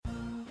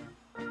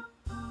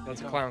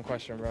That's a clown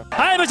question, bro. So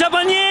I'm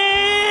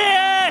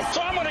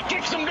gonna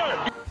kick some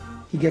dirt.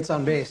 He gets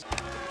on base.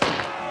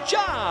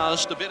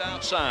 Just a bit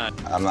outside.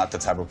 I'm not the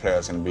type of player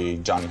that's going to be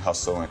Johnny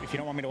Hustle. If you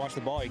don't want me to watch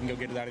the ball, you can go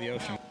get it out of the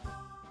ocean.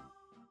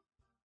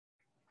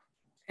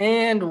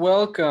 And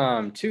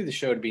welcome to the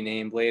show to be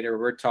named later.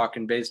 We're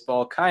talking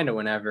baseball kind of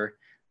whenever.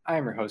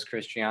 I'm your host,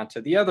 Chris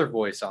Gianta. The other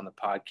voice on the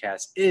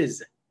podcast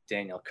is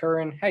Daniel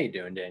Curran. How you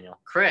doing, Daniel?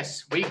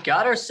 Chris, we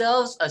got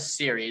ourselves a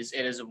series.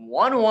 It is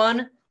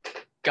 1-1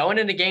 going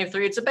into game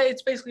 3.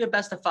 It's basically a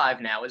best of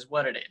 5 now is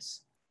what it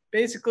is.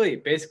 Basically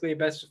a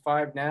best of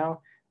 5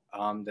 now.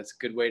 That's a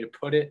good way to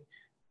put it.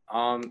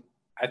 I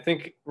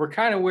think we're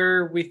kind of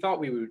where we thought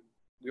we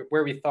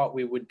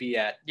would be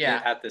at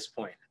this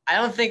point. I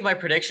don't think my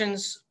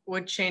predictions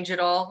would change at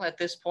all at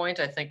this point.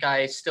 I think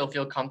I still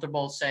feel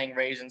comfortable saying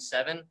Rays in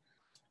 7.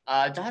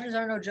 Dodgers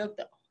are no joke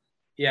though.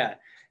 Yeah,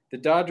 the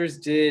Dodgers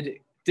did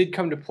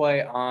come to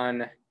play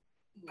on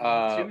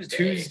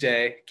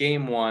Tuesday,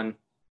 game 1.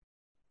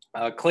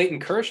 Clayton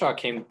Kershaw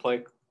came to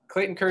play.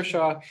 Clayton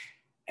Kershaw,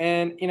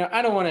 and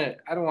I don't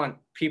want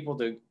people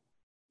to,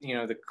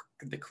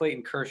 the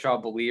Clayton Kershaw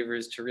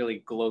believers to really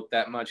gloat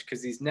that much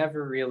because he's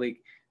never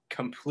really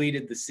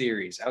completed the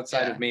series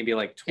outside of maybe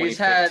like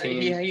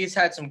 2015. He's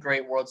had some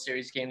great World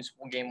Series game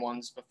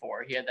 1s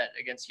before. He had that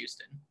against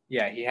Houston.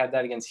 Yeah, he had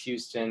that against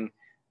Houston.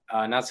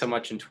 Not so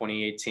much in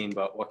 2018,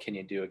 but what can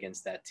you do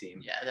against that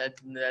team? Yeah,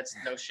 that's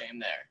no shame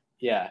there.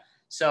 Yeah.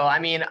 So, I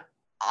mean,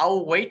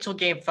 I'll wait till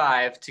game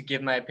 5 to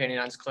give my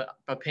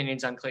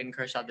opinions on Clayton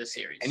Kershaw this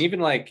series. And even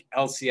like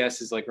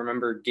LCS is like,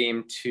 remember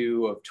game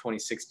 2 of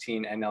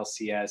 2016 and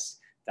LCS,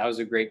 that was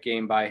a great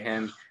game by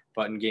him.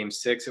 But in game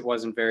 6, it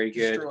wasn't very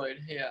good. Destroyed,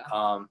 yeah.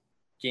 I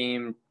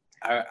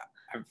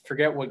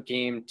forget what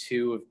game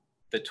 2 of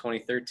the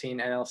 2013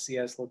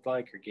 NLCS looked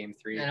like, or game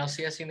 3.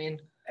 NLCS, you mean?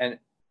 And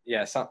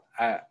yeah,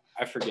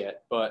 I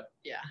forget, but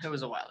yeah, it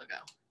was a while ago.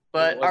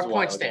 But our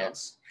point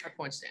stands. Our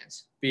point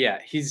stands. But yeah,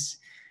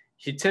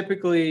 he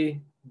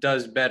typically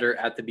does better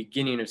at the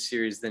beginning of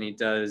series than he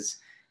does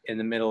in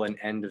the middle and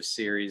end of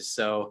series.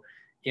 So,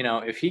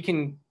 if he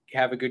can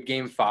have a good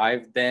game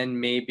 5, then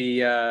maybe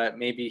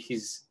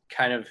he's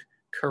kind of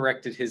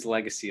corrected his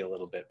legacy a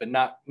little bit, but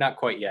not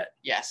quite yet.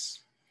 Yes.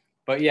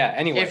 But yeah,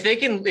 anyway.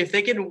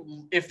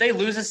 If they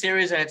lose a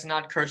series and it's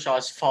not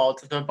Kershaw's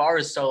fault, the bar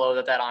is so low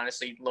that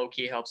honestly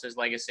low-key helps his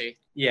legacy.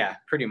 Yeah,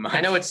 pretty much. I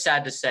know it's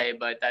sad to say,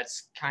 but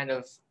that's kind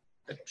of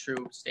a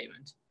true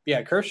statement.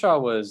 Yeah, Kershaw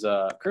was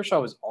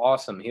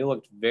awesome. He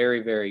looked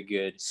very, very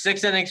good.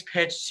 6 innings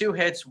pitched, 2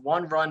 hits,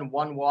 1 run,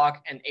 1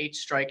 walk, and 8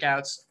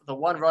 strikeouts. The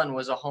 1 run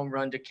was a home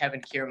run to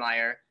Kevin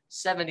Kiermaier,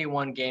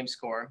 71 game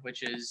score,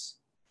 which is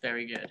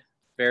very good.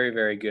 Very,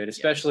 very good,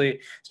 especially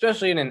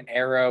in an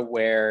era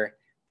where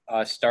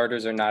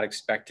starters are not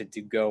expected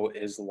to go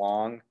as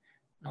long.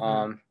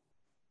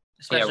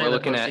 Especially we're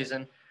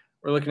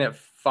looking at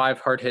 5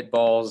 hard hit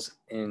balls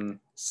in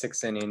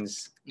 6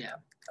 innings. Yeah.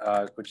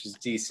 Which is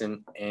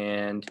decent.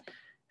 And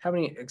how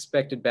many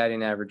expected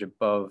batting average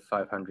above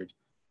 500?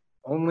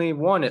 Only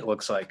one, it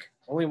looks like.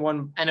 Only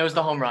one. And it was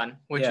the home run,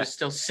 which was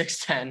still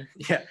 610.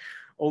 Yeah.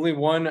 Only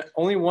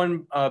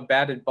one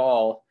batted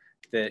ball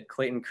that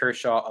Clayton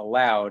Kershaw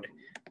allowed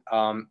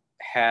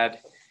had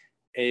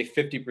a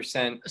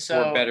 50%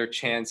 or better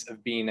chance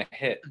of being a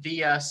hit.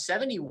 The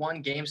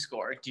 71 game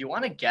score, do you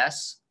want to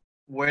guess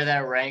where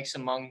that ranks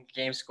among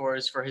game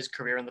scores for his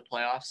career in the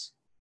playoffs?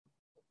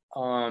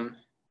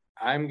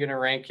 I'm going to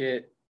rank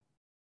it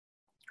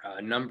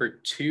number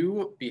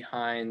 2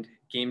 behind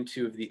game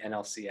 2 of the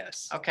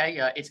NLCS. Okay,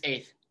 it's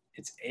 8th.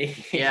 It's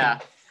 8th. Yeah.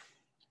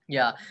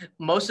 Yeah.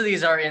 Most of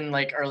these are in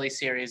like early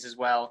series as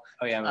well.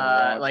 Oh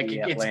yeah. Like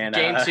it's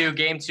Atlanta.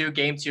 game 2,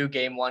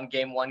 game 1,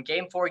 game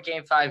 4,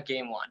 game 5,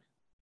 game 1.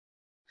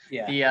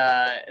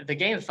 Yeah. The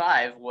game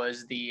 5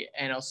 was the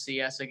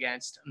NLCS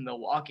against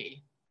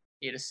Milwaukee.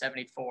 He had a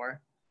 74.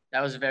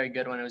 That was a very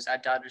good one. It was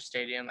at Dodger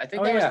Stadium. I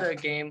think was the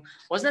game.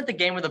 Wasn't that the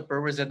game where the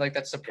Brewers did like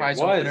that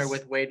surprise opener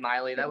with Wade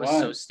Miley? That was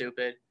so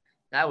stupid.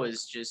 That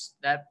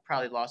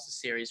probably lost the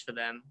series for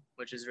them,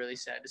 which is really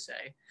sad to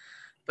say.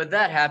 But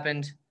that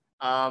happened.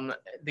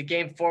 The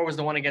game 4 was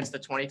the one against the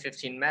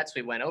 2015 Mets.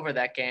 We went over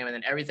that game, and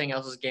then everything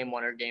else was game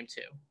 1 or game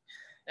 2.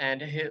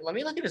 And let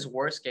me look at his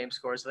worst game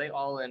scores. Are they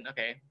all in?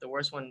 Okay, the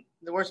worst one's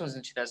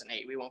in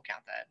 2008. We won't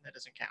count that. That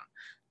doesn't count.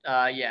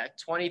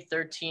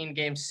 2013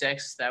 game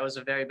 6. That was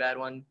a very bad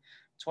one.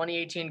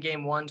 2018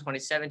 game 1.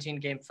 2017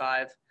 game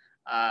 5.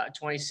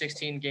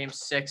 2016 game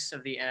 6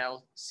 of the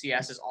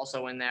NLCS is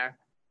also in there.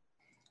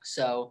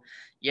 So,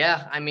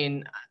 yeah, I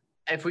mean,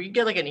 if we could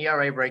get like an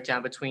ERA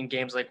breakdown between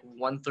games like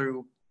 1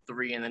 through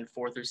 3 and then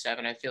 4 through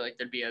 7, I feel like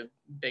there'd be a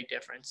big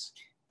difference.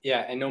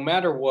 Yeah, and no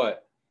matter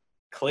what,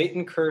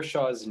 Clayton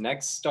Kershaw's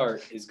next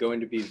start is going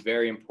to be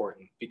very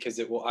important because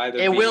it will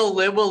either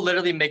will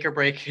literally make or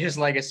break his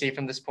legacy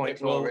from this point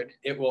forward.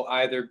 It will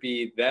either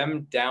be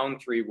them down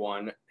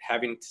 3-1,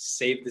 having to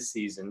save the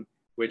season,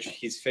 which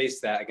he's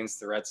faced that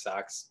against the Red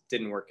Sox,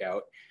 didn't work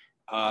out.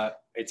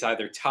 It's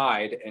either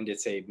tied and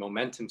it's a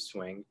momentum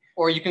swing,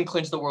 or you can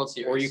clinch the World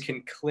Series, or you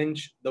can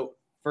clinch the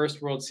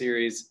first World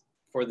Series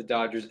for the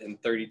Dodgers in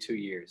 32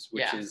 years,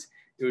 which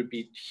it would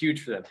be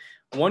huge for them.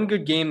 One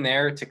good game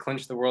there to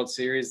clinch the World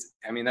Series.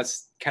 I mean,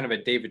 that's kind of a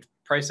David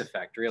Price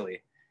effect,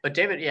 really. But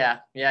David, yeah,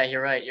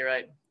 you're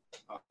right.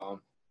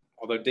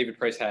 Although David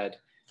Price had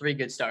 3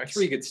 good starts.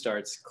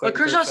 But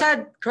Kershaw's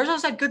had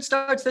good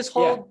starts this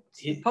whole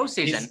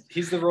postseason.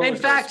 He's the roller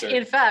coaster.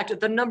 In fact,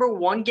 the number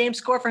 1 game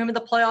score for him in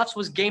the playoffs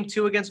was Game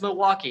 2 against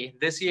Milwaukee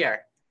this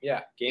year.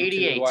 Yeah, Game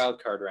 2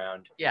 wild card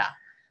round. Yeah,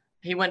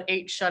 he went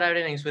 8 shutout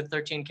innings with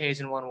 13 Ks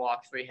and 1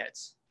 walk, 3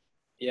 hits.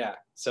 Yeah,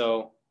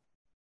 so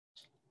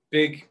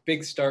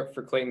big start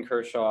for Clayton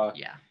Kershaw.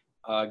 Yeah.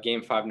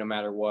 Game 5, no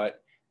matter what.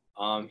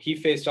 He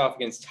faced off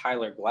against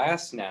Tyler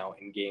Glasnow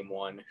in Game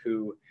 1,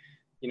 who,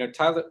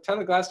 Tyler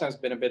Glasnow has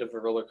been a bit of a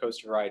roller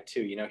coaster ride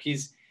too.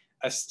 He's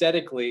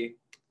aesthetically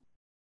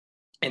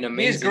an amazing.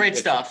 He has great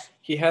stuff.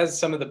 He has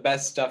some of the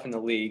best stuff in the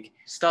league.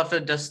 Stuff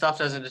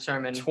doesn't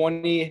determine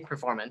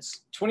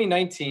performance.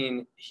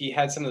 2019, he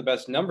had some of the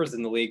best numbers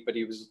in the league, but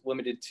he was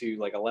limited to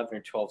like 11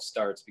 or 12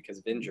 starts because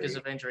of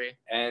injury.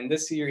 And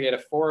this year he had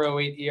a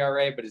 4.08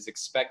 ERA, but his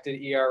expected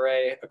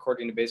ERA,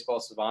 according to Baseball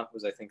Savant,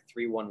 was I think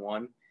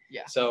 3.11.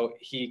 Yeah. So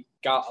he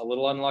got a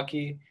little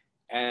unlucky,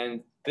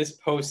 and this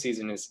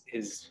postseason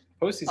his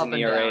postseason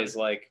ERA is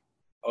like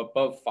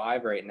above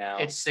 5 right now.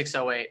 It's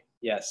 6.08.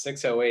 Yeah,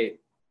 6.08.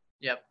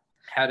 Yep.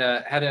 Had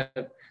a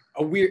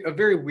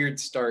very weird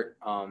start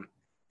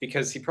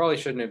because he probably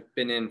shouldn't have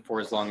been in for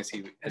as long as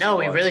he. He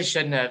really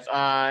shouldn't have.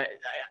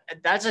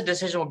 That's a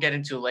decision we'll get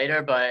into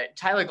later. But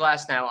Tyler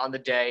Glasnow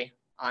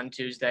on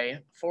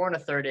Tuesday, 4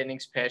 1/3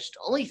 innings pitched,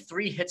 only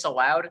 3 hits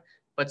allowed,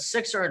 but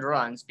 6 earned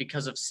runs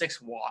because of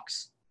 6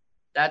 walks.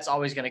 That's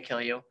always going to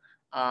kill you.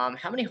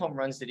 How many home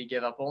runs did he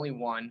give up? Only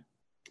 1.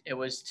 It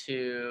was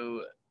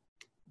to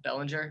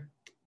Bellinger,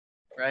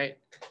 right?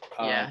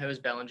 Yeah, it was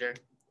Bellinger.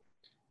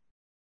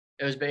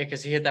 It was big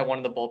because he hit that one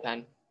in the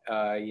bullpen.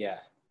 Yeah.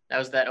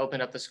 That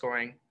opened up the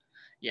scoring.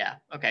 Yeah.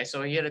 Okay.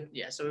 So so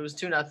it was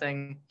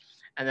 2-0,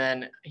 and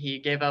then he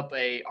gave up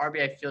a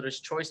RBI fielder's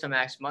choice to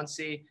Max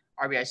Muncy,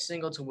 RBI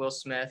single to Will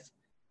Smith,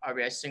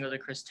 RBI single to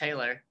Chris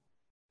Taylor,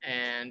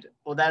 and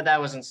that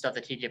wasn't stuff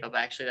that he gave up.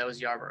 Actually, that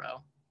was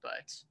Yarborough.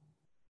 But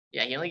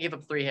yeah, he only gave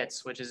up 3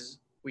 hits, which is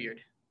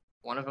weird.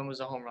 One of them was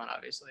a home run,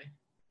 obviously.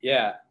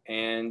 Yeah,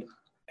 and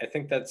I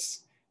think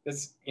that's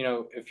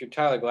if you're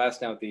Tyler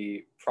Glasnow,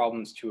 the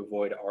problems to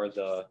avoid are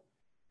the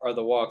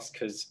walks,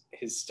 because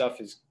his stuff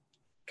is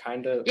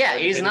kind of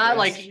he's not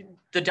like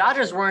the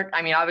Dodgers weren't.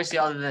 I mean, obviously,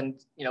 other than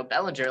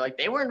Bellinger, like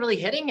they weren't really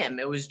hitting him.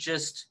 It was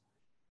just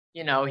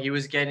he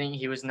was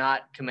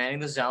not commanding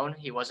the zone.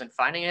 He wasn't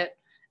finding it.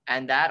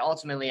 And that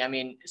ultimately, I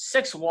mean,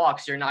 6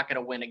 walks, you're not going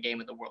to win a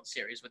game in the World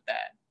Series with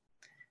that.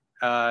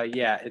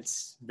 Yeah,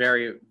 it's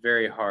very,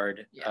 very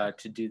hard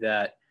to do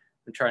that.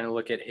 I'm trying to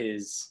look at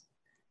his,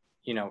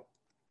 this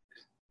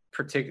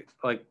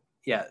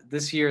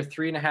year,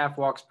 3.5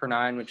 walks per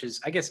 9, which is,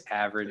 I guess,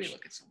 average.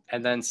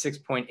 And then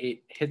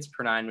 6.8 hits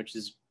per 9, which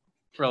is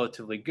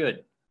relatively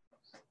good.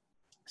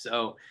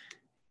 So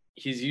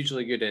he's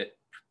usually good at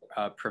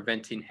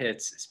preventing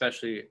hits,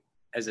 especially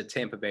as a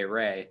Tampa Bay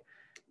Ray.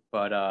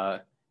 But,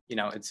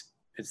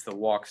 it's the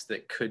walks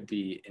that could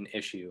be an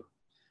issue.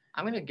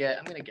 I'm gonna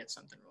get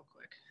something real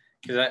quick.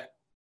 Because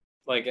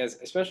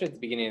especially at the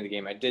beginning of the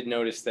game, I did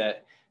notice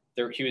that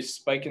he was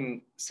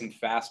spiking some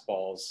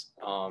fastballs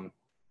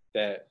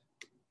that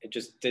it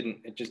just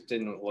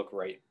didn't look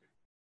right,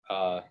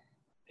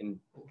 and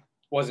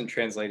wasn't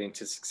translating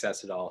to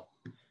success at all.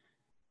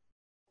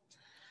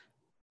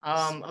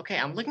 Okay,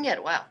 I'm looking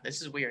at. Wow,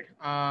 this is weird.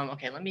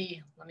 Okay, let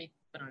me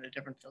put on a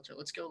different filter.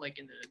 Let's go like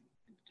in the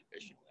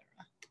division.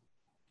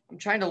 I'm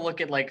trying to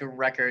look at like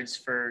records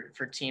for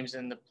teams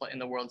in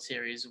the World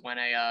Series when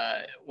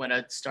a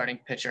starting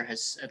pitcher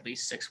has at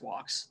least 6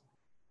 walks.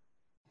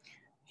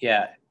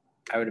 Yeah,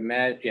 I would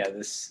imagine. Yeah,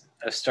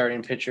 a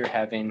starting pitcher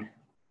having.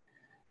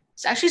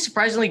 It's actually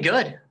surprisingly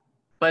good,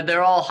 but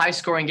they're all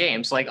high-scoring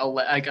games. Like an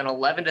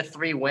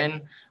 11-3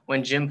 win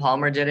when Jim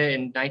Palmer did it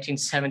in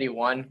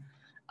 1971.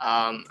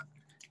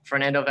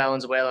 Fernando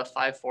Valenzuela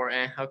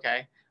 5-4.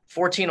 Okay.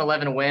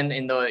 14-11 win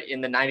in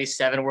the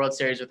 97 World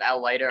Series with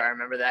Al Leiter. I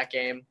remember that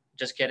game.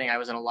 Just kidding. I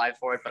wasn't alive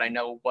for it, but I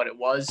know what it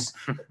was.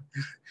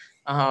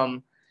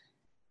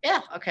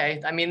 Yeah.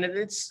 Okay. I mean,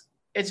 it's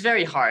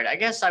very hard. I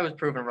guess I was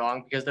proven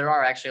wrong because there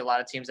are actually a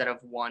lot of teams that have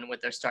won with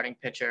their starting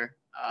pitcher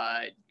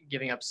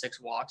giving up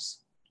 6 walks.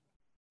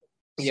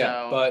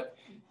 Yeah, so, but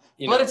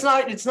it's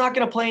not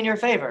going to play in your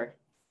favor.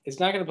 It's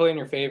not going to play in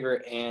your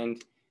favor,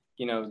 and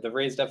the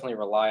Rays definitely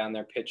rely on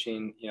their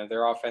pitching.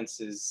 Their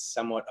offense is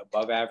somewhat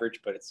above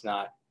average, but it's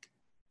not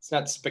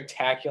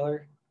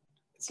spectacular.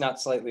 It's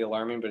not slightly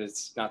alarming, but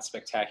it's not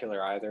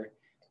spectacular either.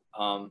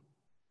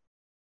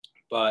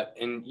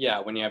 When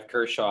you have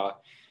Kershaw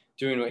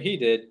doing what he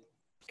did,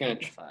 gonna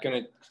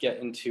get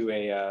into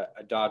a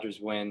Dodgers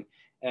win.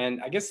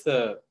 And I guess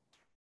the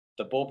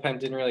bullpen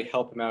didn't really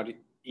help him out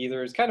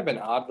either. It's kind of an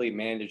oddly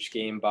managed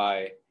game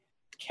by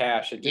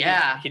Cash. He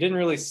didn't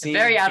really seem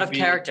very out of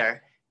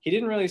character. He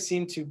didn't really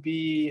seem to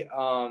be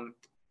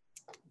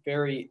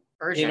very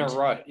urgent. In a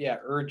rush. Yeah,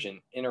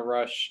 urgent. In a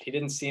rush. He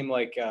didn't seem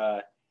like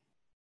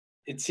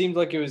it seemed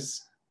like it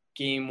was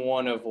game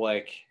 1 of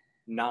like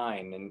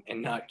 9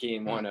 and not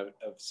game 1 of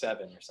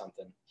 7 or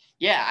something.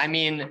 Yeah, I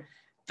mean,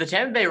 the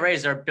Tampa Bay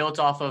Rays are built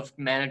off of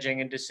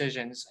managing and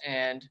decisions,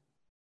 and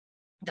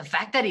the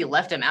fact that he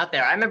left him out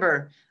there, I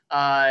remember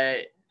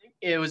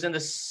it was in the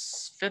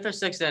 5th or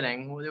 6th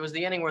inning. It was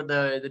the inning where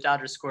the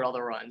Dodgers scored all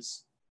the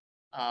runs,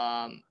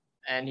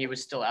 and he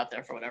was still out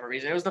there for whatever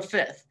reason. It was the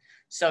 5th.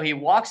 So he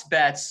walks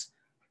Betts,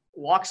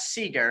 walks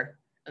Seager,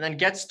 and then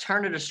gets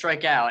Turner to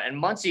strike out,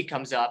 and Muncy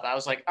comes up. I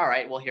was like, all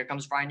right, well, here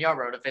comes Ryan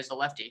Yarbrough to face the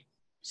lefty.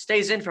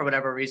 Stays in for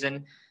whatever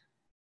reason,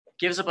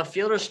 gives up a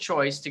fielder's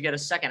choice to get a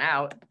second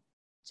out.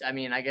 I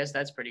mean, I guess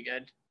that's pretty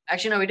good.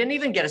 Actually, no, he didn't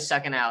even get a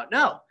second out.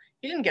 No,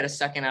 he didn't get a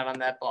second out on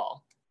that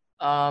ball.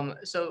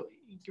 So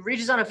he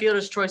reaches on a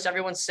fielder's choice.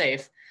 Everyone's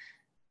safe.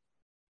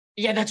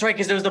 Yeah, that's right,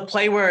 because it was the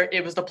play where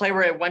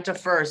it went to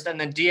first, and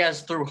then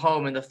Diaz threw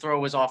home, and the throw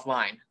was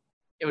offline.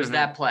 It was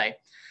that play.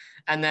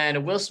 And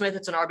then Will Smith,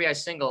 it's an RBI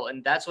single,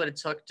 and that's what it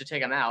took to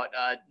take him out.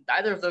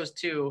 Neither of those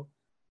two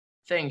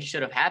things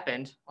should have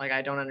happened. Like,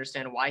 I don't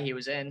understand why he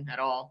was in at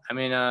all. I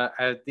mean,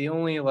 the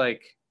only,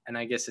 and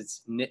I guess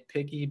it's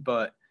nitpicky,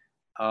 but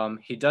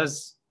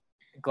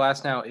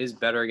Glasnow is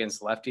better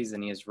against lefties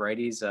than he is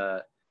righties.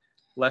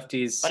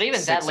 Lefties. But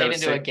even that late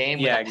into a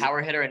game with a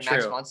power hitter and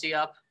Max Muncy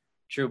up.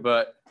 True,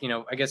 but,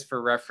 I guess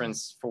for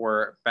reference,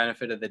 for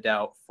benefit of the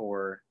doubt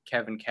for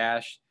Kevin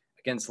Cash,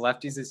 against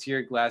lefties this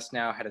year,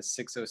 Glasnow had a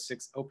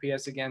 606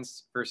 OPS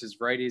against versus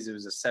righties. It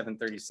was a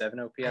 737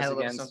 OPS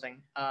against.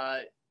 Something.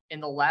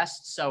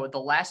 The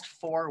last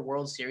 4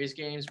 World Series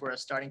games where a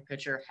starting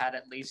pitcher had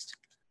at least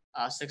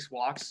 6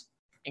 walks,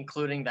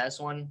 including this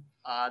one,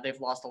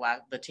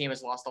 the team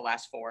has lost the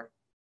last 4.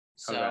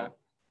 So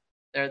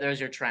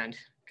there's your trend,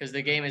 because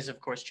the game is of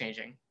course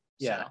changing.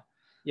 Yeah. So.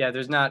 Yeah,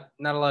 there's not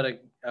a lot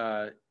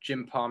of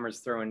Jim Palmer's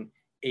throwing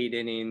 8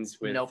 innings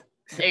with. Nope.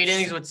 8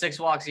 innings with 6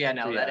 walks. Yeah,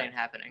 no, that ain't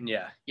happening.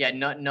 Yeah. Yeah,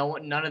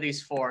 none of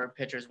these 4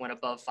 pitchers went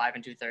above 5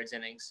 2/3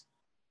 innings.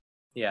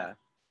 Yeah.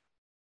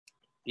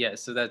 Yeah,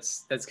 so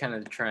that's kind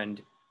of the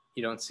trend.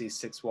 You don't see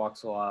 6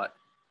 walks a lot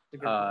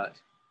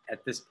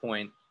at this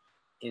point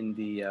in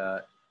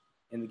the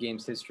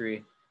game's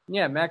history.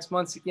 Yeah, Max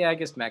Muncy. Yeah, I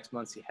guess Max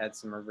Muncy had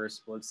some reverse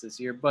splits this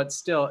year, but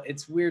still,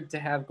 it's weird to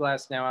have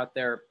Glasnow out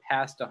there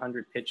past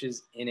 100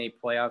 pitches in a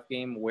playoff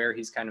game where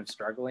he's kind of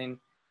struggling.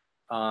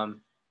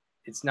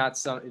 It's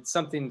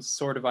something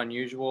sort of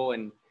unusual,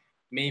 and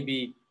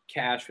maybe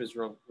Cash was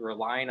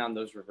relying on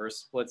those reverse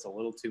splits a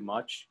little too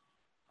much.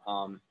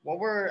 What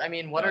are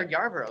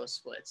Yarbrough's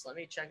splits? Let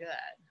me check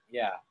that.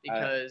 Yeah,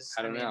 because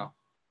I don't know.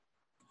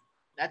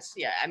 That's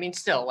I mean,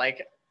 still,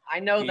 like, I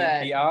know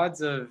that the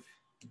odds of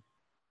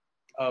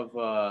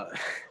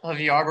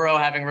Yarbrough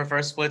having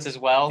reverse splits as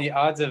well. The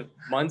odds of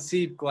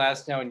Muncy,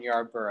 Glasnow, and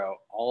Yarbrough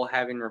all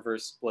having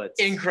reverse splits.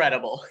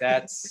 Incredible.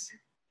 That's.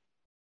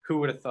 Who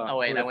would have thought? Oh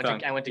wait, I went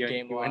to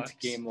game logs.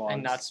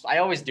 And I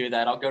always do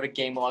that. I'll go to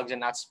game logs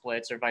and not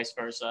splits, or vice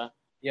versa.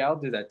 Yeah, I'll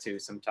do that too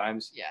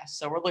sometimes. Yeah.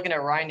 So we're looking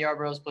at Ryan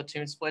Yarbrough's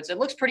platoon splits. It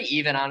looks pretty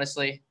even,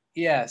 honestly.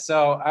 Yeah.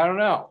 So I don't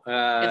know.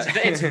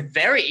 It's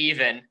very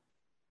even.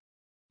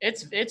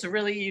 It's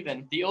really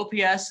even. The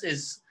OPS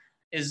is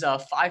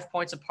 5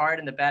 points apart,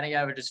 and the batting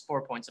average is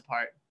 4 points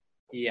apart.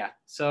 Yeah.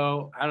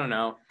 So I don't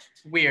know.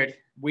 Weird.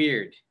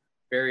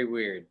 Very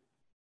weird.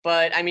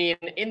 But I mean,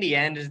 in the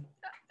end,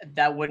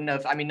 that wouldn't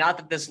have. I mean, not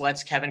that this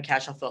lets Kevin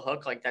Cash off the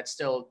hook. Like, I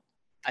still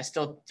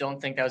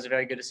don't think that was a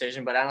very good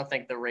decision. But I don't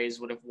think the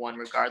Rays would have won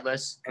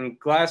regardless. And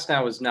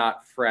Glasnow was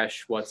not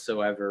fresh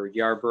whatsoever.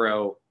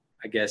 Yarbrough,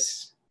 I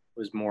guess,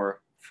 was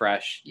more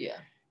fresh. Yeah.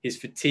 He's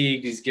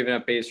fatigued. He's giving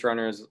up base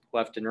runners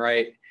left and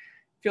right. I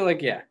feel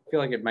like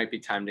it might be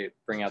time to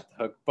bring out the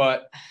hook.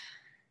 But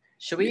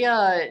should we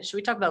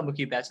talk about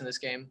Mookie Betts in this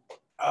game?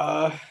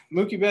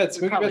 Mookie Betts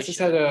has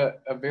had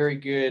a very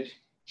good.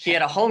 He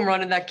had a home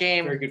run in that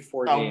game. Very good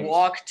 4 games. A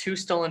walk, 2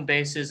 stolen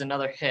bases,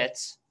 another hit.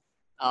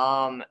 He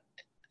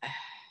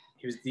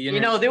was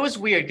it was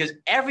weird because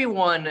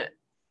everyone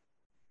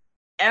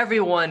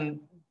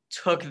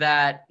took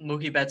that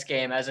Mookie Betts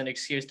game as an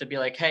excuse to be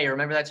like, hey,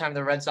 remember that time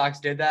the Red Sox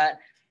did that?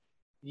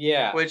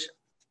 Yeah. Which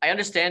I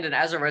understand, and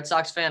as a Red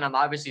Sox fan, I'm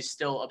obviously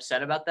still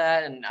upset about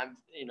that, and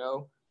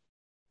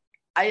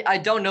I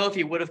don't know if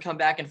he would have come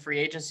back in free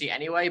agency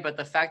anyway, but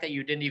the fact that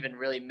you didn't even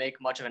really make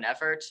much of an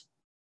effort,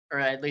 or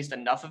at least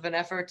enough of an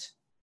effort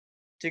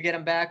to get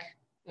him back,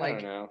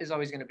 is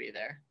always going to be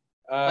there.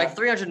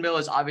 $300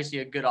 million is obviously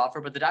a good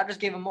offer, but the Dodgers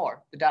gave him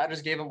more. The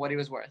Dodgers gave him what he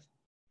was worth.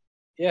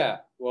 Yeah,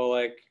 well,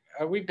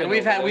 we've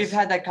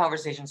had that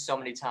conversation so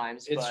many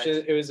times. It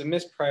was a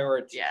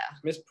misprioritization. Yeah.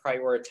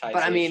 Misprioritization.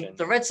 But I mean,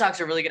 the Red Sox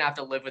are really going to have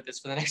to live with this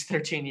for the next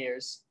 13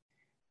 years.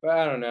 But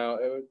I don't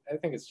know. I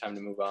think it's time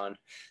to move on.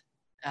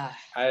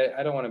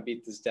 I don't want to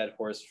beat this dead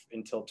horse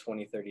until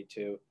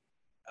 2032.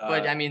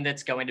 But I mean,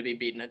 that's going to be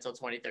beaten until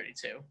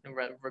 2032,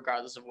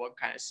 regardless of what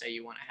kind of say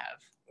you want to have.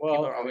 Well,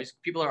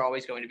 people are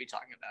always going to be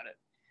talking about it.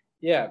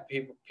 Yeah,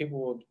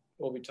 people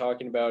will be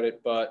talking about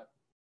it, but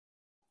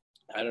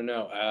I don't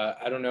know.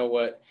 I don't know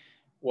what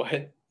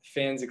what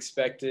fans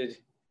expected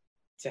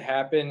to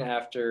happen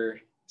after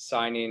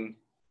signing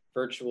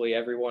virtually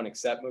everyone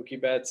except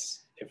Mookie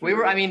Betts.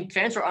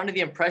 Fans were under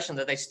the impression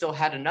that they still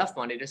had enough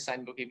money to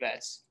sign Mookie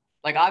Betts.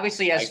 Like,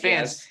 obviously, as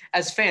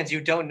fans,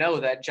 you don't know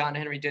that John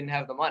Henry didn't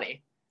have the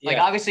money. Like,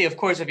 obviously, of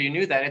course, if you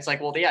knew that, it's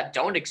like, well, yeah,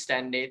 don't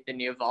extend Nathan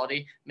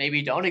Eovaldi.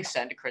 Maybe don't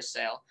extend Chris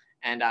Sale.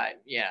 And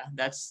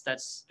that's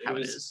how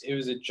it is. It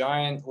was a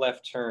giant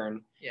left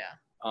turn. Yeah.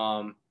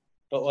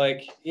 But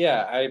like,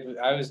 yeah,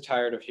 I was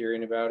tired of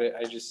hearing about it.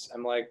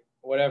 I'm like,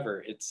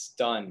 whatever, it's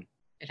done.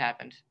 It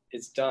happened.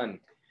 It's done.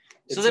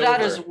 So the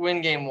Dodgers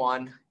win game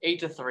 1,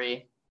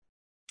 8-3.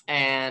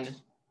 And,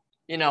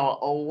 a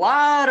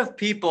lot of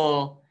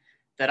people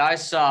that I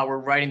saw were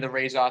writing the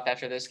Rays off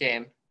after this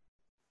game.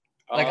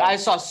 Like, I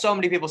saw so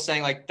many people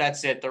saying, like,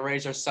 that's it. The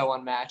Rays are so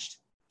unmatched.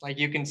 Like,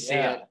 you can see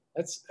it.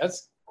 That's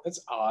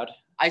odd.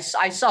 I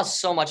saw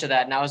so much of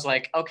that, and I was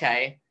like,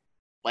 okay,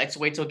 let's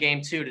wait till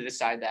game 2 to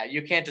decide that.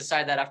 You can't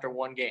decide that after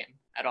one game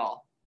at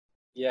all.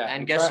 Yeah.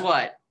 And guess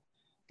what?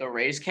 The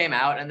Rays came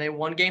out, and they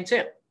won game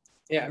 2.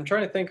 Yeah, I'm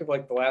trying to think of,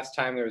 like, the last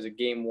time there was a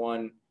game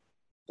 1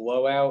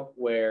 blowout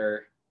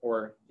where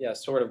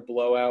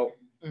blowout.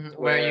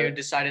 Mm-hmm. Where you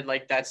decided,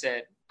 like, that's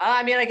it.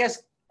 I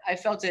guess I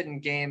felt it in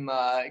game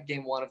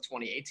 1 of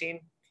 2018.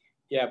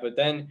 Yeah, but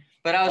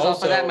I was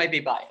also that might be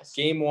biased.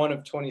 Game 1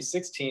 of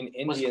 2016,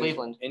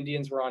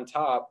 Indians were on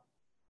top.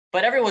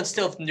 But everyone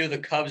still knew the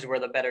Cubs were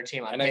the better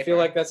team on paper. I feel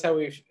like that's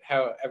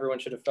how everyone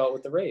should have felt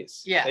with the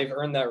Rays. Yeah. They've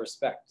earned that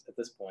respect at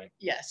this point.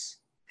 Yes.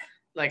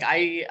 Like,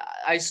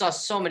 I saw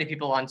so many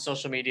people on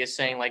social media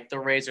saying, like, the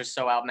Rays are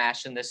so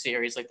outmatched in this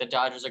series. Like, the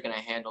Dodgers are going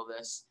to handle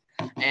this.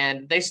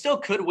 And they still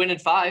could win in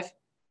 5.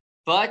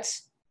 But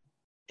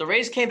the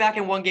Rays came back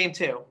and won game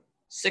 2.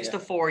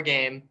 6-4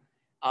 game.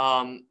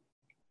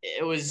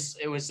 It was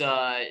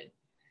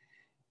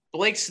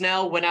Blake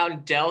Snell went out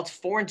and dealt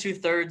 4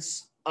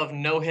 2/3 of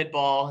no hit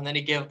ball, and then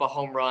he gave up a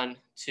home run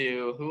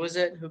to who was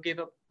it? Who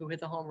hit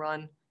the home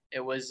run? It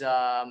was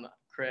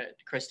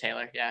Chris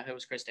Taylor. Yeah, it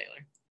was Chris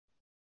Taylor.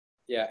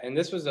 Yeah, and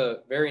this was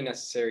a very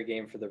necessary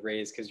game for the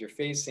Rays because you're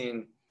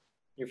facing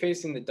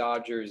the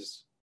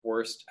Dodgers'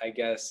 worst, I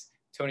guess.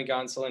 Tony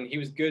Gonsolin, he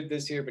was good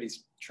this year, but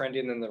he's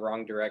trending in the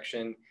wrong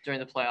direction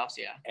during the playoffs.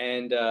 Yeah,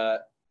 and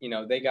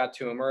they got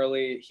to him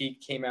early. He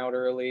came out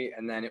early,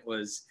 and then it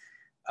was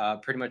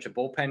pretty much a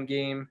bullpen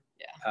game.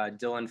 Yeah,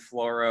 Dylan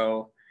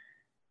Floro,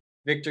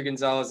 Victor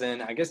Gonzalez,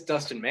 and I guess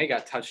Dustin May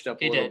got touched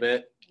up a little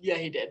bit. Yeah,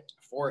 he did.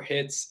 4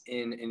 hits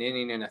in an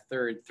inning and a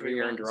third, 3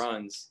 earned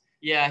runs.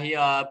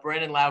 Yeah,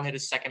 Brandon Lau hit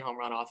his second home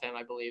run off him,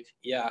 I believe.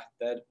 Yeah,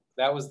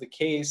 that was the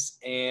case,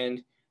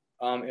 and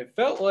it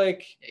felt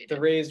like the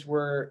Rays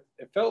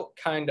it felt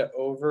kind of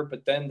over,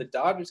 but then the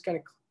Dodgers kind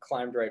of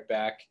climbed right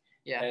back.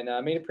 Yeah,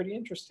 and made it pretty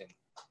interesting.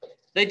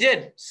 They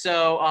did.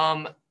 So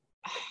I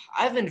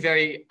am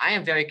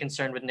very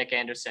concerned with Nick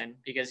Anderson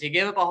because he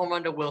gave up a home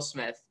run to Will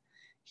Smith.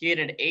 He had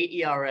an 8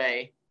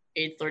 ERA,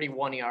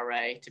 8.31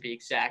 ERA to be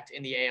exact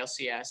in the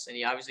ALCS, and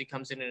he obviously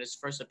comes in his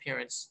first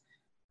appearance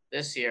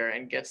this year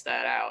and gets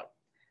that out,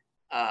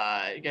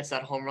 gets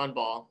that home run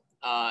ball.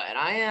 And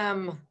I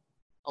am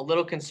a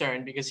little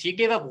concerned because he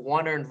gave up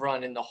 1 earned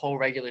run in the whole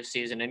regular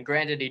season. And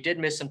granted, he did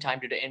miss some time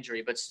due to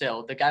injury, but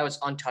still, the guy was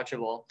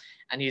untouchable,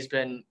 and he's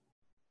been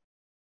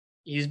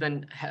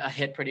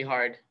hit pretty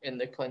hard in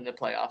the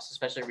playoffs,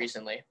 especially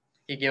recently.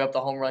 He gave up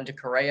the home run to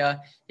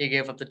Correa. He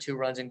gave up the 2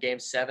 runs in Game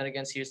 7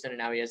 against Houston, and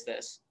now he has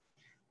this.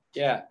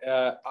 Yeah,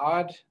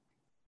 odd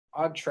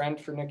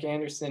trend for Nick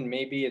Anderson.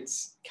 Maybe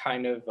it's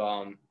kind of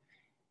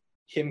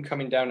him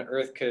coming down to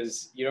earth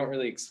because you don't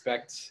really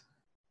expect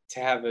to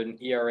have an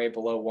ERA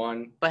below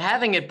 1. But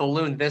having it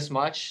balloon this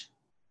much?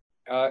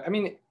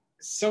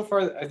 So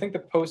far, I think the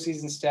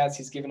postseason stats,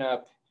 he's given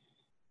up,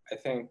 I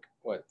think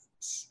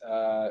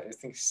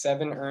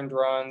 7 earned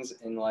runs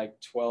in like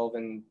 12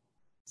 and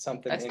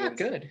something. That's not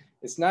good.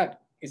 It's not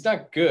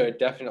good,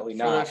 definitely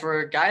not. For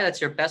a guy that's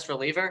your best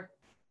reliever?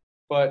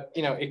 But,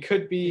 it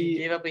could be...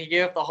 He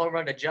gave up the home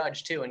run to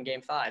Judge, too, in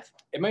Game 5.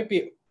 It might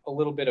be a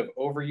little bit of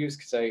overuse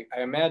because I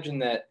imagine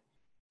that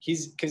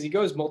because he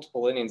goes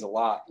multiple innings a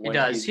lot. He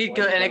does. It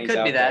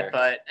could be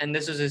that, and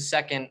this is his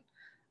second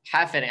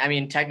half inning. I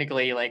mean,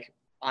 technically, like,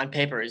 on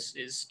paper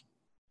is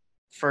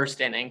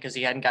first inning because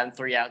he hadn't gotten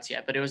 3 outs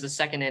yet, but it was the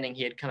second inning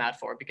he had come out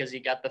for because he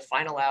got the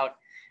final out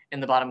in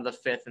the bottom of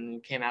the 5th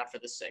and came out for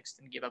the 6th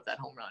and gave up that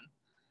home run.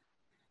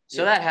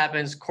 So that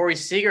happens. Corey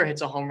Seager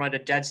hits a home run to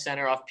dead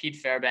center off Pete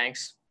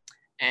Fairbanks.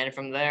 And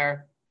from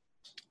there,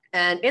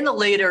 and in the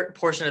later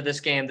portion of this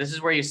game, this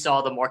is where you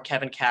saw the more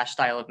Kevin Cash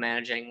style of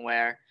managing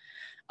where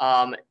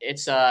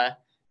it's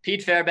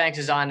Pete Fairbanks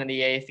is on in the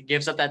 8th,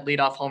 gives up that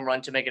leadoff home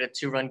run to make it a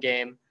 2-run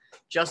game.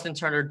 Justin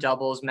Turner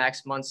doubles.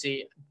 Max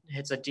Muncy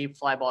hits a deep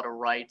fly ball to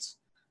right,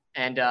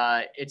 and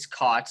it's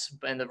caught,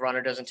 and the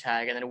runner doesn't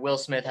tag. And then Will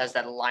Smith has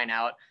that line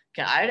out.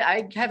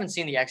 I haven't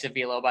seen the exit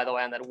velo, by the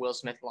way, on that Will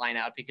Smith line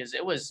out because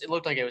it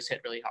looked like it was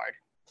hit really hard.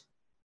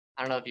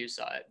 I don't know if you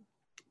saw it.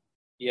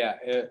 Yeah,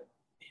 it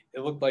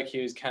looked like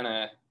he was kind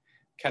of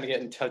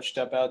getting touched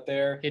up out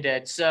there. He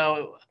did.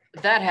 So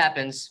that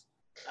happens.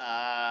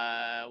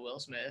 Will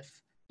Smith.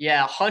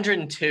 Yeah,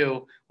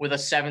 102 with a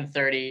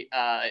 730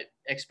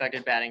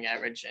 expected batting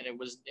average, and it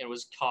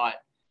was caught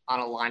on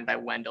a line by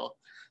Wendell.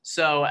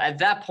 So at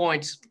that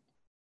point,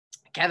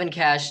 Kevin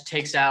Cash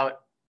takes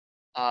out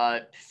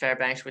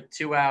Fairbanks with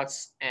 2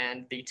 outs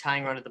and the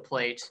tying run at the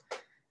plate,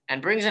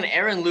 and brings in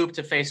Aaron Loup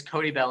to face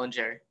Cody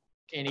Bellinger,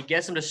 and he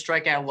gets him to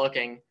strike out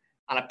looking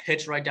on a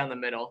pitch right down the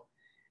middle,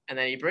 and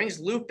then he brings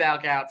Loup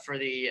back out for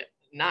the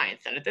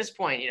 9th. And at this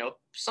point,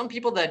 some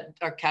people that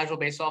are casual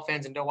baseball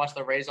fans and don't watch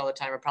the Rays all the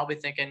time are probably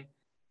thinking,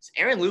 is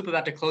Aaron Loup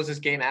about to close this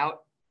game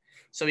out?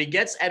 So he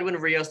gets Edwin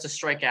Rios to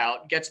strike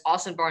out, gets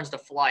Austin Barnes to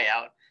fly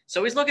out.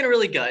 So he's looking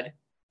really good.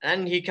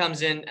 And then he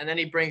comes in, and then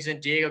he brings in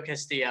Diego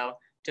Castillo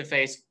to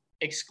face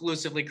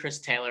exclusively Chris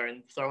Taylor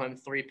and throw him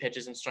 3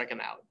 pitches and strike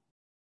him out.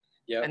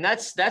 Yeah. And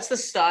that's the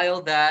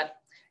style that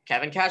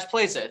Kevin Cash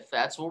plays it.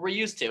 That's what we're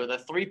used to,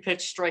 the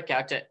 3-pitch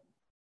strikeout to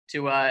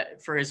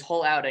for his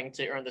whole outing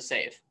to earn the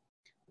save.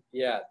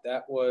 Yeah,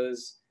 that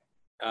was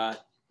a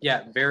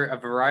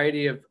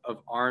variety of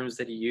arms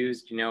that he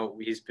used.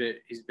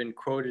 He's been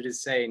quoted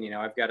as saying,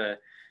 I've got a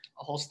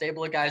whole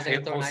stable of guys that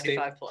can throw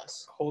 95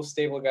 plus. A whole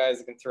stable of guys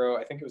that can throw,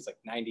 I think it was like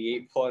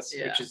 98 plus,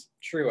 which is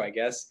true, I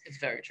guess. It's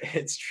very true.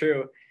 It's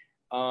true.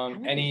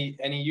 And he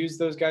used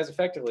those guys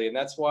effectively, and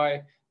that's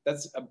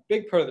a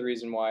big part of the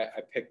reason why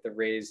I picked the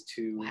Rays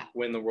to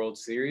win the World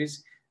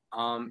Series,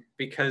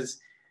 because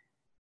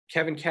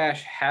Kevin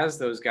Cash has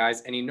those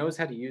guys and he knows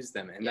how to use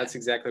them. And that's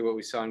exactly what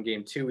we saw in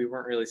Game 2. We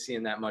weren't really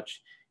seeing that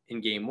much in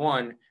Game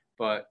 1,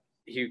 but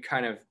he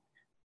kind of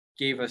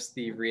gave us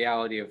the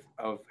reality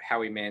of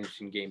how he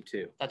managed in Game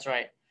 2. That's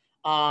right.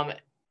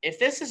 If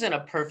this isn't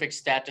a perfect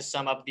stat to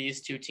sum up these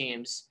two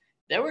teams,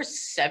 there were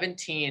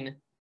 17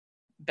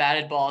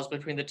 batted balls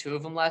between the two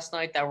of them last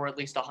night that were at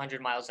least 100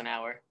 miles an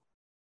hour.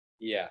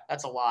 Yeah.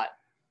 That's a lot.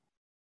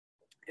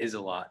 Is a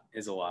lot.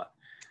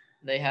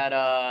 They had,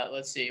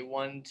 let's see,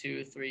 1,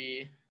 2,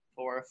 3,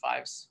 4,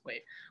 5,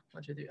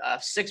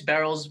 6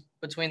 barrels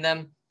between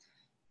them.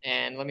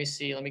 And let me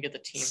get the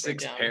team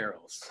breakdown. 6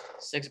 barrels.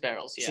 6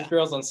 barrels, yeah. 6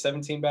 barrels on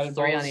 17 batted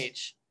 3 balls? on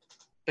each.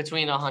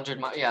 Between 100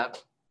 miles, yeah.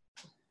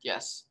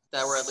 Yes,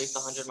 that were at least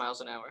 100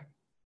 miles an hour.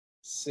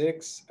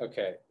 6,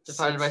 okay.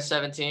 Divided by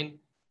 17.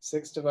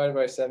 6 divided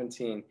by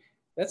 17.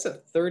 That's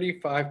a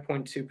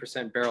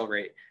 35.2% barrel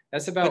rate.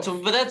 That's about...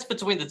 But that's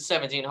between the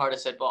 17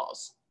 hardest hit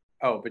balls.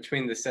 Oh,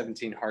 between the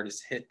 17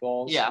 hardest hit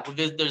balls? Yeah,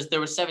 there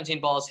were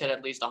 17 balls hit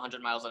at least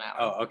 100 miles an hour.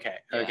 Oh, okay.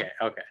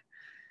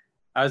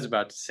 I was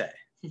about to say,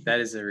 that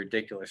is a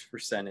ridiculous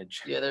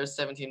percentage. Yeah, there's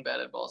 17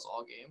 batted balls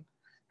all game.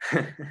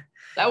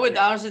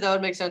 Honestly, that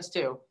would make sense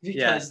too,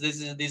 because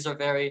these are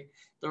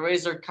the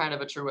Rays are kind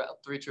of a true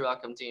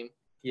outcome team.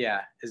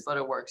 Yeah, but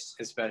it works.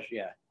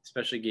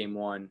 Especially Game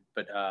 1,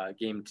 but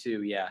Game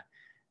 2,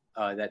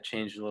 that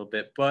changed a little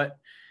bit. But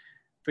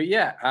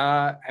yeah,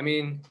 I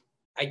mean,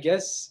 I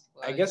guess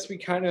we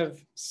kind of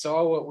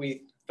saw what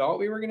we thought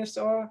we were gonna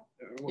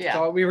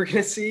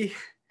see.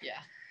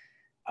 Yeah.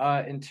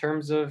 In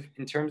terms of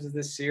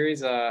this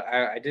series,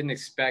 I didn't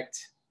expect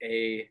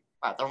a.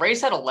 Wow, the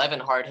Rays had 11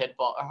 hard hit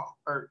ball,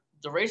 or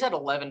the Rays had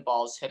 11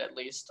 balls hit at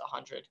least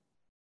 100.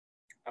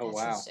 Oh, That's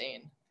wow.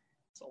 insane.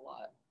 It's a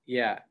lot.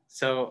 Yeah.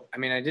 So, I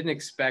mean, I didn't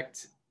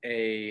expect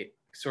a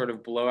sort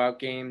of blowout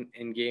game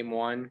in Game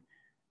 1,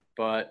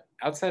 but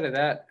outside of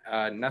that,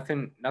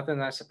 nothing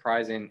that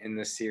surprising in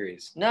this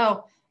series.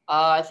 No,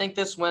 I think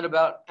this went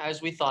about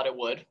as we thought it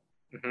would.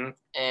 Mm-hmm.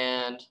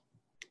 And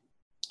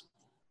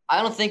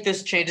I don't think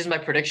this changes my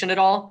prediction at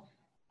all.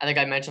 I think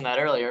I mentioned that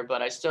earlier,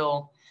 but I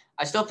still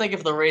think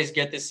if the Rays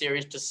get this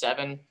series to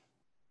 7,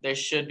 they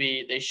should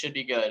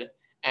be good.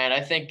 And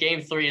I think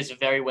Game 3 is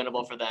very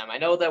winnable for them. I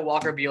know that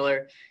Walker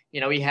Buehler,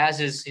 he has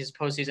his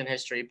postseason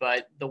history,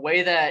 but the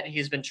way that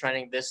he's been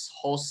trending this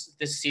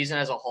season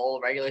as a whole,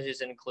 regular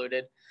season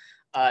included,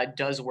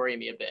 does worry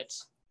me a bit.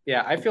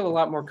 Yeah, I feel a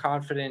lot more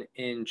confident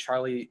in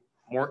Charlie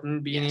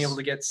Morton being able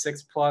to get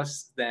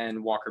 6+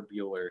 than Walker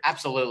Buehler.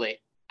 Absolutely.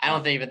 I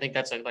don't even think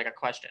that's a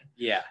question.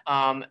 Yeah.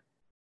 I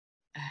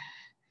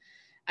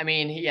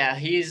mean,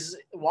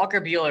 Walker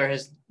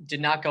Buehler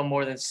did not go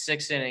more than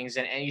 6 innings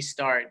in any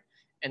start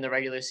in the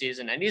regular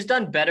season, and he's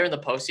done better in the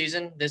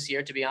postseason this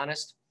year, to be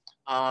honest.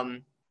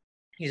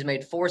 He's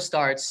made 4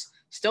 starts,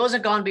 still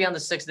hasn't gone beyond the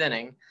 6th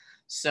inning.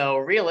 So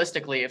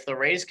realistically, if the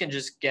Rays can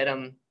just get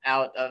him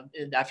out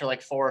after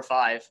like 4 or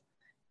 5,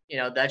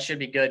 that should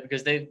be good,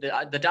 because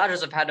the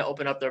Dodgers have had to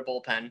open up their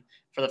bullpen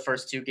for the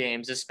first 2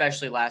 games,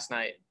 especially last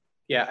night.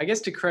 Yeah, I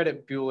guess to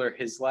credit Buehler,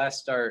 his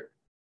last start,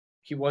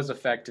 he was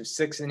effective.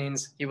 6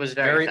 innings. He was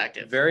very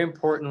effective. Very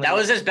importantly. That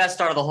was his best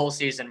start of the whole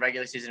season,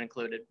 regular season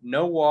included.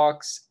 No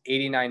walks,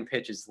 89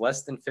 pitches,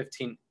 less than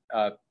 15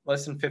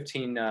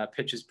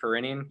 pitches per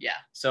inning. Yeah.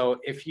 So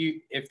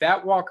if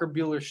that Walker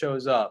Buehler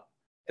shows up,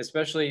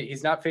 especially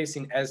he's not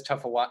facing as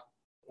tough a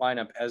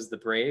lineup as the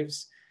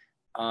Braves,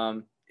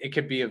 it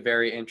could be a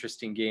very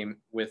interesting game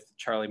with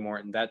Charlie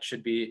Morton. That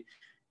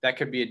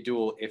could be a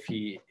duel if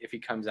he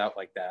comes out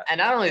like that. And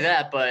not only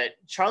that, but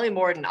Charlie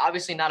Morton,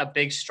 obviously not a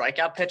big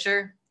strikeout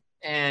pitcher,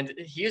 and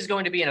he is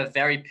going to be in a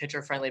very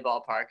pitcher-friendly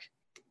ballpark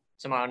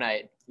tomorrow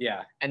night.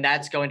 Yeah. And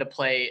that's going to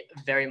play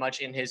very much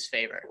in his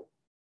favor.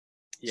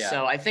 Yeah.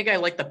 So I think I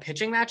like the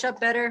pitching matchup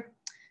better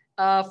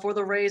for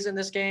the Rays in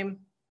this game.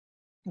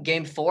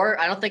 Game 4,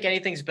 I don't think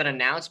anything's been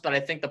announced, but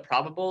I think the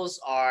probables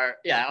are,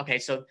 okay.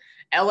 So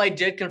LA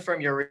did confirm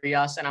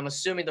Urias, and I'm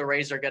assuming the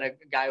Rays are going to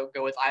go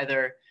with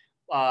either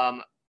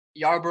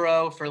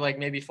Yarborough for like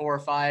maybe 4 or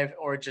 5,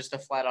 or just a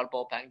flat out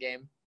bullpen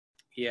game.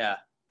 Yeah,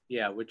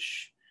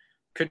 which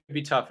could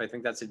be tough. I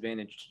think that's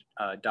advantage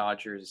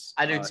Dodgers.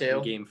 I do too.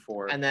 In Game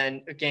 4, and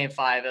then Game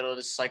 5, it'll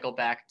just cycle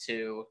back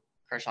to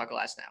Kershaw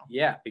Glass now.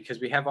 Yeah, because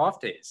we have off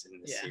days in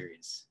this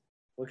series.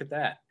 Look at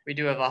that. We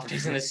do have off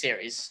days in this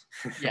series.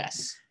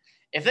 Yes.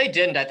 If they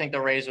didn't, I think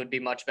the Rays would be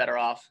much better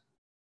off.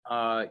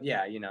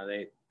 Yeah,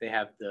 they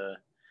have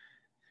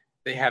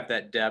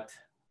that depth.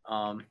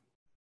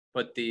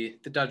 But the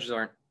Dodgers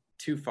aren't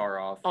too far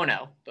off. Oh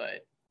no,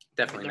 but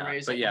definitely not.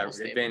 But yeah,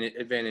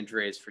 advantage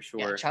Rays for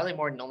sure. Yeah, Charlie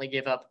Morton only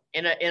gave up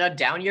in a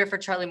down year for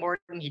Charlie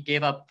Morton. He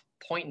gave up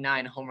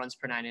 0.9 home runs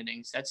per 9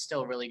 innings. That's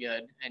still really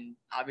good. And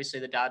obviously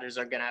the Dodgers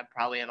are gonna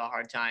probably have a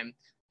hard time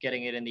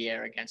getting it in the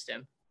air against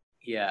him.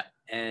 Yeah,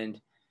 and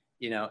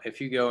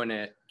if you go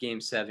into Game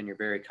 7, you're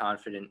very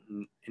confident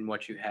in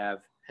what you have.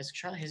 Has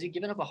he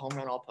given up a home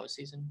run all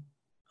postseason?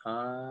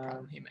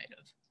 He might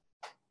have.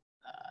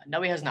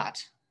 No, he has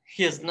not.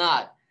 He has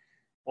not.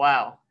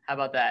 Wow, how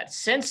about that?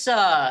 Since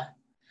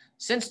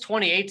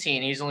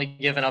 2018, he's only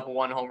given up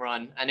 1 home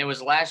run, and it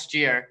was last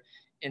year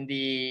in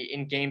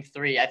Game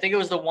 3. I think it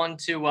was the one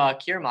to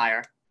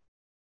Kiermaier.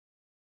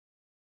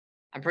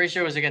 I'm pretty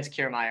sure it was against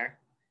Kiermaier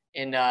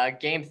in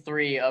Game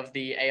 3 of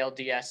the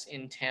ALDS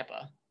in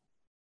Tampa.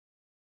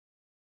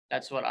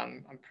 That's what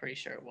I'm pretty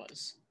sure it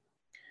was.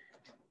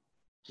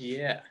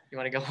 Yeah. You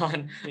want to go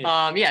on?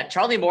 Yeah,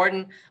 Charlie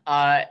Morton.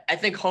 I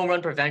think home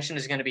run prevention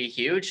is going to be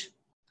huge.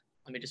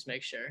 Let me just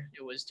make sure.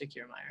 It was to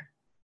Kiermaier.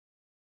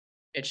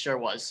 It sure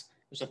was.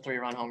 It was a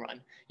 3-run home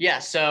run. Yeah,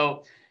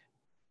 so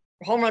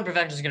home run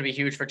prevention is going to be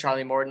huge for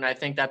Charlie Morton. I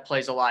think that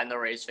plays a lot in the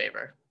Rays'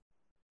 favor.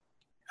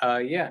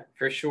 Yeah,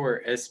 for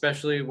sure.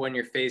 Especially when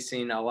you're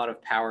facing a lot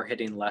of power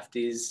hitting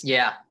lefties.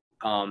 Yeah.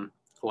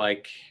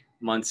 Like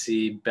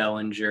Muncy,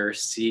 Bellinger,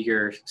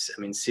 Seager.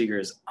 I mean, Seager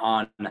is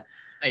on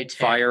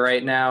fire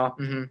right now.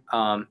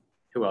 Mm-hmm.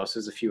 Who else?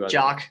 There's a few others.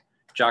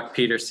 Jock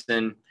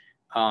Peterson.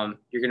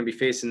 You're going to be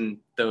facing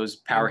those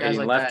power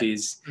hitting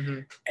lefties,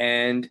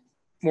 and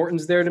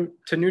Morton's there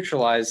to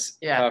neutralize.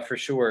 For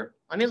sure.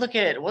 Let me look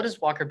at what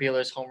has Walker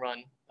Buehler's home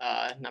run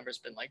numbers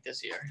been like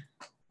this year.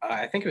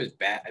 I think it was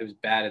bad. It was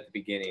bad at the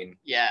beginning.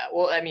 Yeah,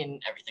 well, I mean,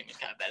 everything was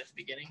kind of bad at the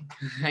beginning.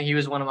 He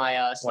was one of my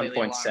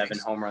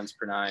 1.7 home runs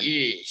per 9.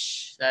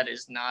 Yeesh, that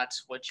is not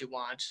what you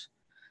want.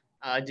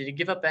 Did he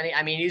give up any?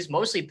 I mean, he's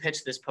mostly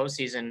pitched this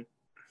postseason.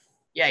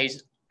 Yeah,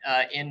 he's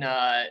in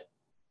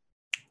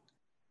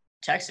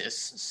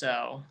Texas,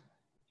 so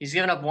he's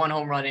given up 1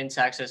 home run in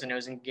Texas, and it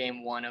was in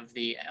Game 1 of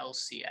the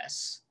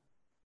LCS,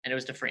 and it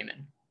was to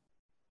Freeman.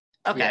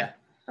 Okay. Yeah.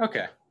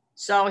 Okay.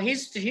 So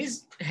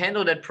he's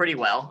handled it pretty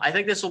well. I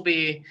think this will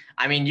be.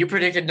 I mean, you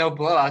predicted no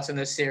blowouts in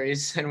this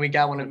series, and we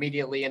got one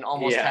immediately, and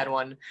almost had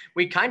one.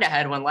 We kind of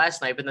had one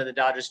last night, but then the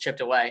Dodgers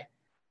chipped away.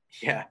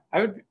 Yeah,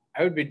 I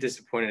would be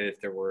disappointed if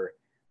there were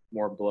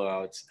more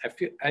blowouts.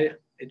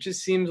 It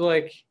just seems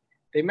like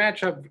they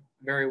match up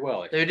very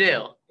well. They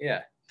do.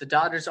 Yeah. The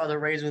Dodgers are the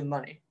Rays with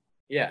money.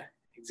 Yeah,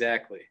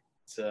 exactly.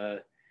 It's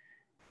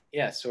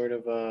sort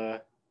of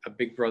a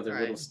big brother,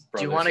 little brother.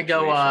 Do you want to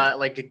go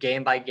like a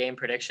game by game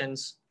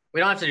predictions? We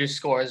don't have to do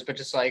scores, but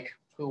just like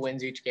who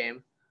wins each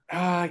game.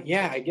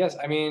 Yeah, I guess.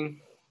 I mean,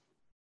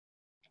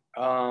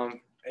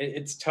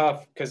 it's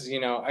tough because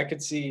I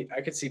could see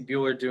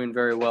Buehler doing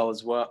very well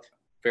as well.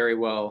 Very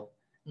well,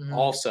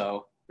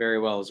 also very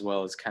well as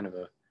well is kind of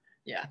a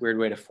weird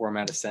way to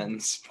format a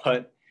sentence,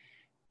 but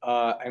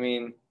I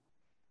mean,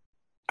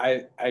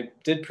 I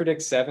did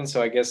predict 7,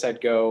 so I guess I'd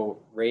go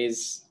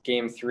Rays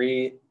Game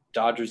 3,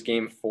 Dodgers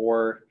Game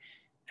 4,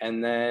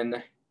 and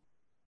then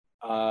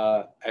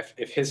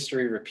if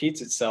history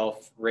repeats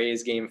itself,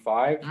 Rays Game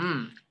 5.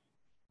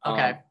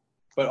 Okay.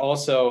 But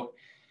also,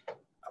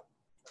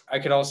 I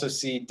could also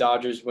see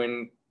Dodgers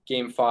win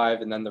Game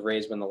 5 and then the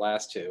Rays win the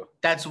last 2.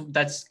 That's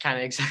kind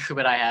of exactly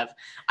what I have.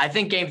 I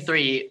think Game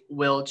 3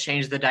 will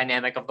change the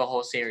dynamic of the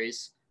whole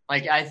series.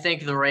 Like, I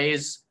think the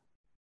Rays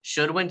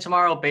should win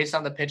tomorrow based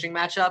on the pitching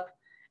matchup,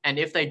 and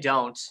if they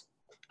don't,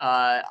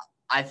 I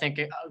think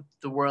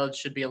the world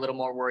should be a little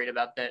more worried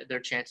about their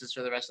chances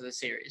for the rest of the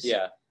series.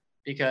 Yeah.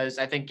 Because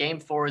I think Game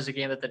 4 is a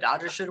game that the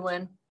Dodgers should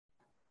win.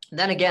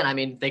 Then again, I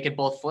mean, they could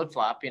both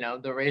flip-flop.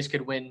 The Rays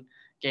could win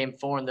Game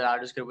 4 and the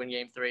Dodgers could win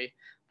Game 3.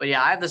 But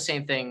yeah, I have the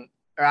same thing,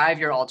 or I have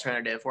your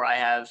alternative where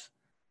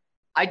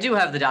I do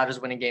have the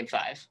Dodgers winning Game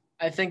 5.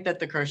 I think that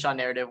the Kershaw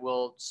narrative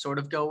will sort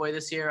of go away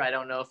this year. I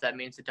don't know if that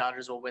means the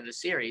Dodgers will win the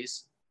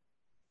series.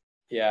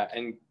 Yeah,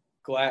 and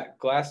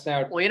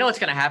Glasnow. Well, you know what's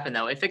gonna happen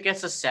though. If it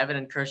gets a 7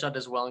 and Kershaw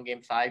does well in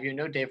Game 5, you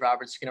know Dave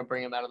Roberts is gonna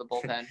bring him out of the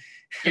bullpen.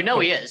 You know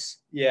he is.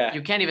 Yeah.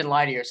 You can't even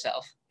lie to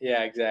yourself.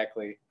 Yeah,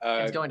 exactly.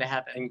 It's going to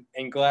happen.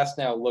 And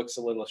Glasnow looks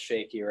a little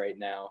shaky right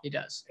now. He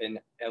does. And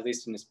at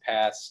least in his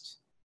past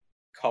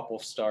couple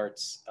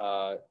starts,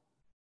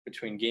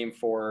 between Game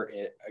 4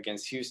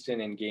 against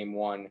Houston and Game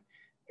 1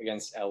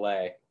 against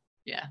LA.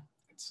 Yeah.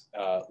 It's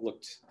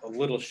looked a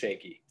little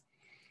shaky.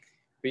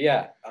 But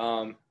yeah,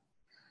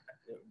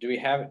 do we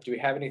have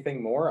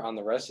anything more on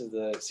the rest of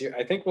the series?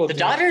 I think the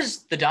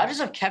Dodgers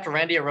have kept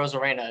Randy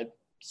Arozarena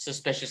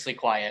suspiciously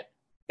quiet.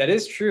 That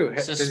is true.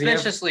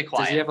 Suspiciously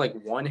quiet. Does he have like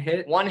one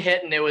hit? One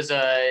hit, and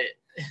it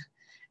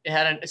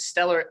had a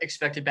stellar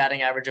expected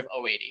batting average of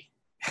 080.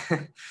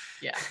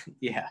 Yeah.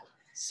 Yeah.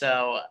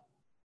 So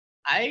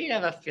I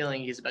have a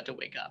feeling he's about to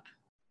wake up.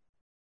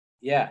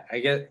 Yeah, I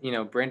get,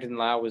 Brandon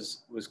Lau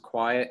was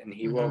quiet and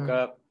he woke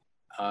up.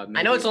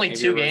 I know it's only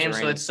 2 games,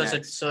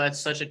 so that's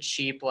such a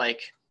cheap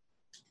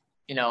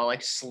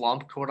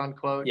slump, quote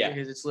unquote. Yeah.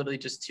 Because it's literally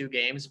just 2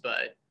 games,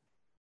 but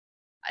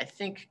I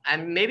think,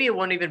 and maybe it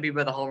won't even be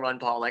with a home run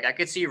ball. Like I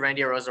could see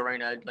Randy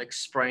Arozarena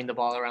spraying the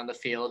ball around the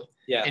field.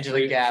 Yeah, into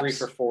the gaps. 3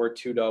 for 4,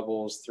 2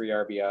 doubles, 3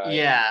 RBI.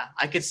 Yeah,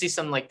 I could see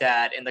something like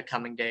that in the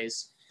coming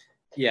days.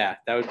 Yeah,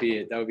 that would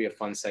be a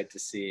fun sight to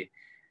see.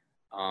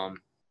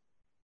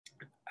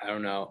 I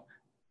don't know.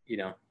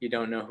 You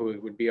don't know who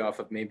it would be off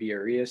of. Maybe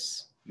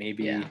Arias,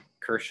 maybe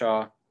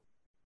Kershaw.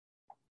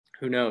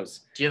 Who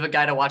knows? Do you have a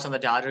guy to watch on the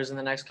Dodgers in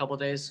the next couple of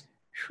days?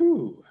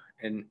 Whew,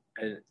 an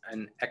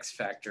X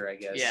factor, I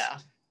guess. Yeah.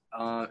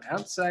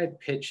 Outside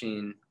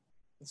pitching.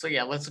 So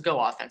yeah, let's go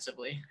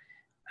offensively.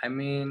 I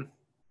mean,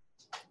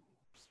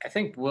 I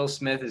think Will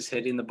Smith is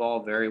hitting the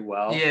ball very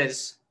well. He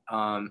is.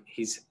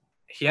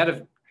 He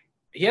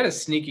had a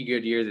sneaky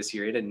good year this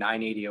year. He had a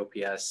 980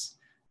 OPS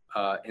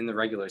in the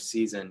regular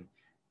season,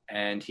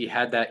 and he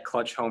had that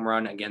clutch home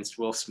run against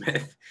Will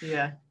Smith.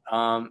 Yeah.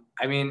 I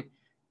mean,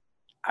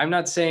 I'm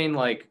not saying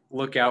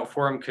look out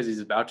for him because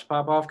he's about to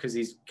pop off, because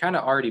he's kind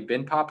of already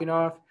been popping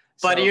off.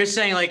 But you're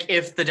saying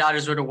if the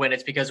Dodgers were to win,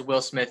 it's because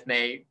Will Smith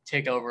may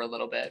take over a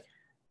little bit.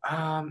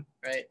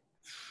 Right.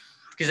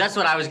 Because that's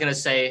what I was gonna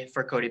say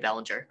for Cody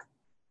Bellinger.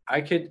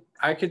 I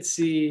could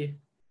see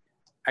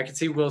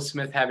Will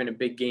Smith having a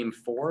big Game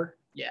 4.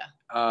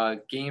 Yeah.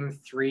 Game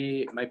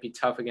 3 might be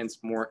tough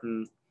against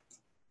Morton,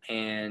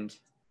 and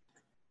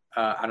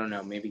I don't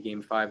know, maybe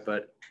Game 5,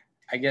 but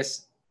I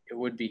guess it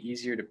would be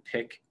easier to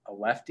pick a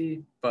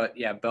lefty. But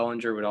yeah,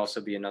 Bellinger would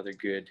also be another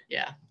good,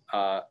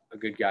 a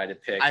good guy to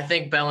pick. I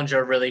think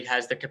Bellinger really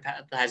has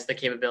the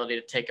capability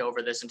to take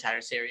over this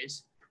entire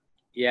series.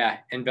 Yeah,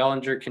 and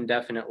Bellinger can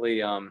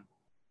definitely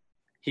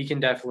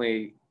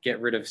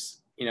get rid of,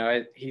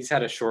 he's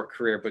had a short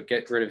career, but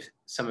get rid of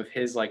some of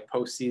his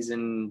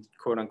postseason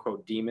quote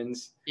unquote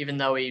demons. Even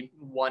though he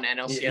won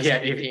NLCS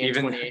MVP in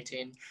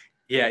 2018.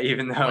 Yeah,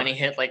 even though when he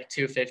hit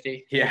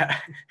 250. Yeah,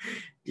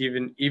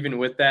 even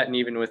with that, and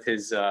even with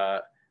his,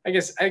 I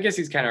guess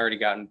he's kind of already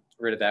gotten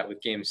rid of that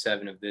with Game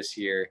 7 of this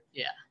year.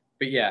 Yeah,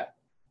 but yeah,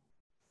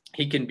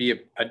 he can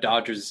be a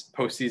Dodgers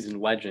postseason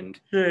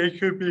legend. Yeah, he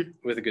could be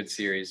with a good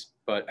series,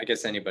 but I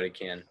guess anybody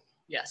can.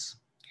 Yes.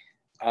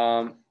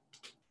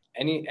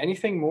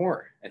 Anything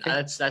more? I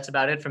think that's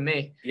about it from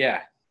me.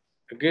 Yeah,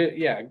 a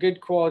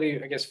good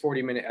quality, I guess,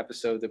 40-minute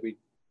episode that we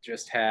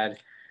just had.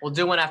 We'll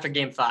do one after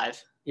Game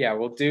 5. Yeah,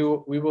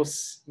 we will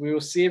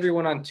see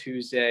everyone on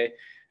Tuesday.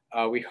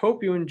 We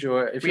hope you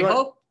enjoy.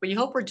 We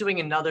hope we're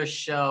doing another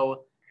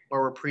show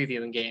where we're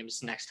previewing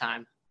games next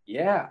time.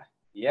 Yeah.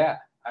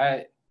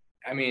 I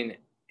mean,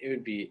 it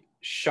would be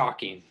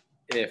shocking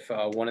if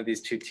one of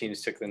these 2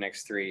 teams took the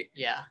next 3.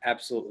 Yeah.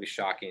 Absolutely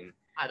shocking.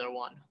 Either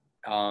one.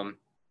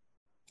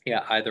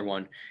 Yeah, either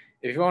one.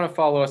 If you want to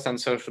follow us on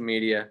social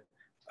media,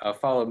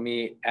 follow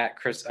me at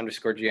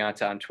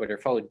Chris_Gianta on Twitter.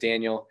 Follow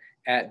Daniel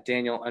at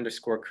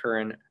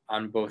Daniel_Curran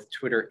on both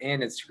Twitter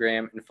and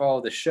Instagram, and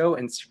follow the show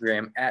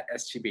Instagram at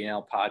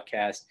STBNL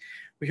Podcast.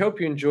 We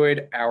hope you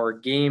enjoyed our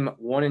Game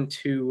 1 and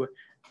 2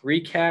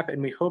 recap,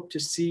 and we hope to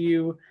see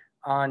you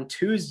on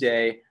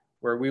Tuesday,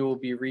 where we will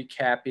be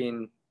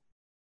recapping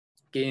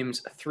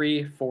Games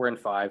 3, 4, and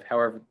 5,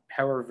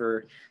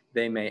 however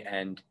they may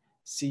end.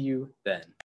 See you then.